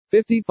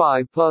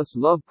55 plus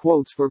love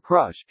quotes for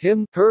crush,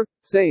 him, her,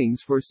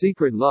 sayings for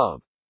secret love.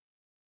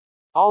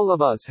 All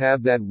of us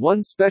have that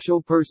one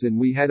special person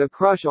we had a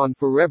crush on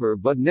forever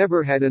but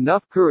never had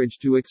enough courage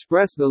to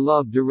express the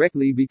love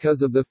directly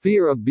because of the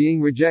fear of being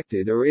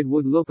rejected or it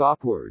would look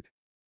awkward.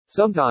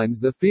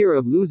 Sometimes the fear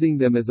of losing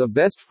them as a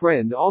best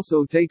friend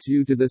also takes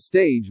you to the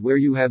stage where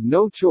you have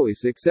no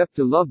choice except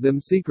to love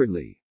them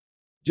secretly.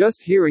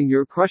 Just hearing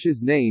your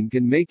crush's name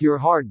can make your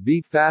heart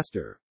beat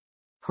faster.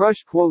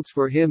 Crush quotes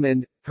for him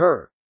and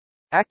her.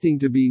 Acting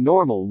to be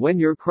normal when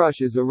your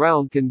crush is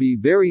around can be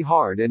very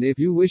hard, and if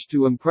you wish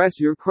to impress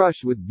your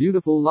crush with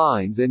beautiful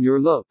lines and your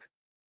look,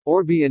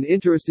 or be an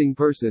interesting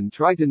person,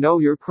 try to know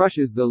your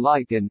crush's the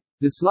like and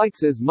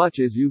dislikes as much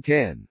as you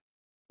can.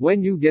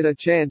 When you get a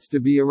chance to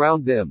be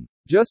around them,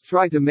 just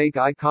try to make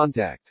eye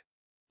contact.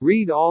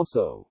 Read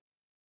also.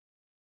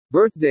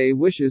 Birthday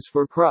wishes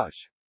for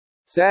crush.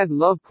 Sad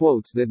love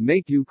quotes that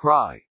make you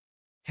cry.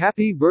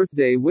 Happy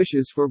birthday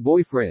wishes for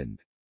boyfriend.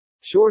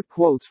 Short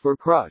quotes for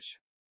crush.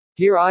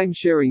 Here I'm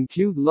sharing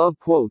cute love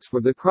quotes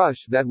for the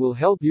crush that will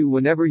help you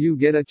whenever you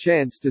get a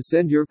chance to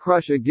send your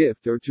crush a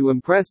gift or to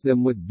impress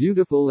them with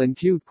beautiful and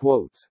cute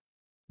quotes.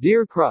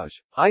 Dear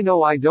crush, I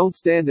know I don't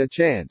stand a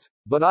chance,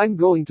 but I'm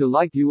going to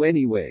like you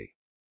anyway.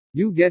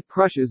 You get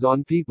crushes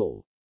on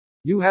people.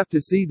 You have to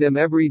see them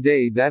every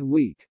day that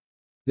week.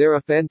 They're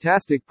a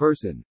fantastic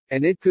person,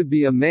 and it could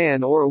be a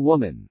man or a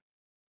woman.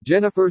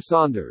 Jennifer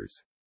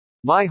Saunders.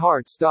 My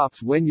heart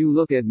stops when you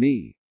look at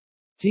me.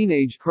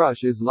 Teenage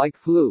crush is like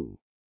flu.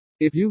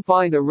 If you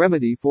find a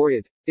remedy for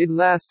it, it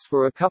lasts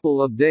for a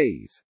couple of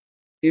days.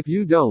 If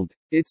you don't,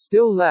 it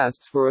still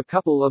lasts for a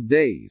couple of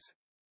days.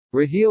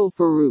 Raheel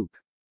Farouk.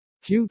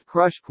 Cute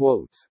crush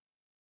quotes.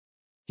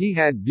 He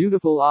had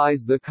beautiful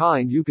eyes, the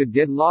kind you could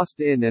get lost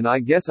in, and I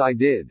guess I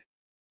did.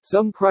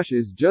 Some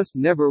crushes just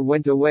never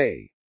went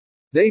away.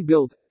 They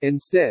built,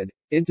 instead,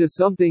 into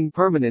something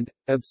permanent,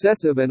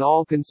 obsessive and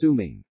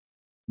all-consuming.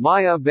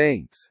 Maya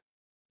Banks.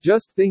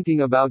 Just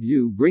thinking about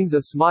you brings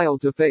a smile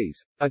to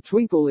face, a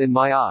twinkle in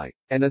my eye,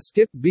 and a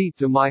skip beat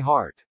to my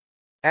heart.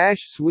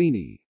 Ash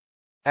Sweeney.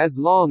 As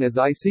long as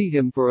I see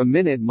him for a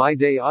minute, my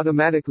day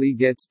automatically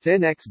gets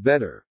 10x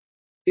better.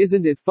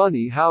 Isn't it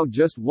funny how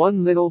just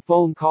one little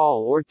phone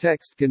call or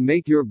text can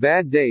make your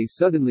bad day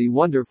suddenly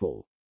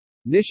wonderful?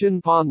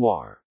 Nishan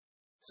Panwar.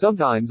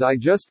 Sometimes I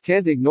just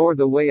can't ignore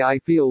the way I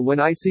feel when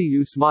I see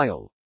you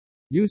smile.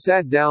 You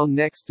sat down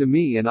next to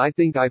me and I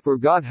think I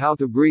forgot how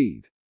to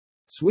breathe.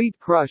 Sweet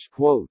crush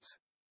quotes.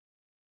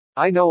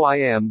 I know I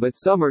am but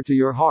summer to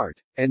your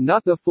heart, and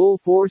not the full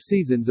 4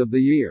 seasons of the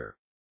year.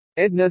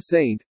 Edna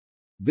Saint.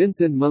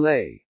 Vincent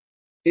Millay.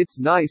 It's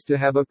nice to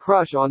have a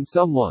crush on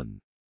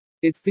someone.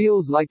 It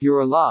feels like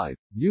you're alive,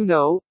 you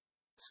know?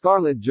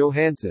 Scarlett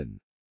Johansson.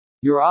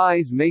 Your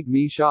eyes make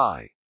me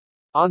shy.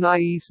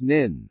 Anais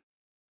Nin.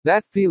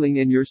 That feeling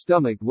in your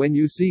stomach when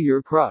you see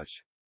your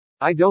crush.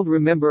 I don't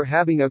remember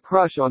having a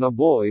crush on a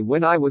boy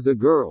when I was a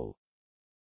girl.